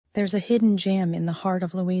There's a hidden gem in the heart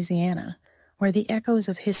of Louisiana, where the echoes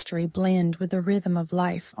of history blend with the rhythm of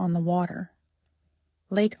life on the water.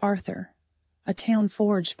 Lake Arthur, a town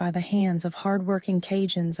forged by the hands of hardworking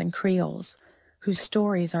Cajuns and Creoles, whose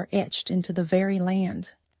stories are etched into the very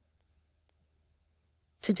land.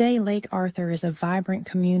 Today, Lake Arthur is a vibrant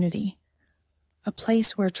community, a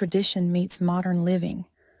place where tradition meets modern living,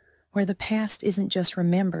 where the past isn't just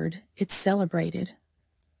remembered, it's celebrated.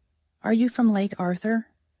 Are you from Lake Arthur?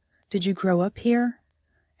 Did you grow up here?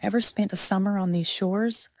 Ever spent a summer on these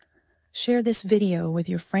shores? Share this video with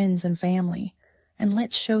your friends and family, and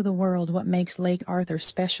let's show the world what makes Lake Arthur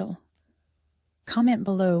special. Comment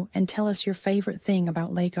below and tell us your favorite thing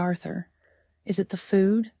about Lake Arthur. Is it the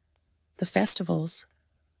food? The festivals?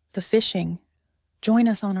 The fishing? Join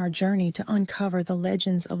us on our journey to uncover the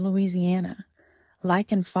legends of Louisiana.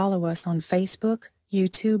 Like and follow us on Facebook,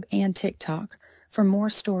 YouTube, and TikTok for more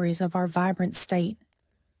stories of our vibrant state.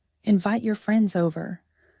 Invite your friends over.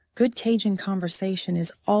 Good Cajun conversation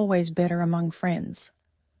is always better among friends.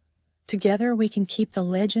 Together we can keep the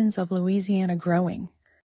legends of Louisiana growing.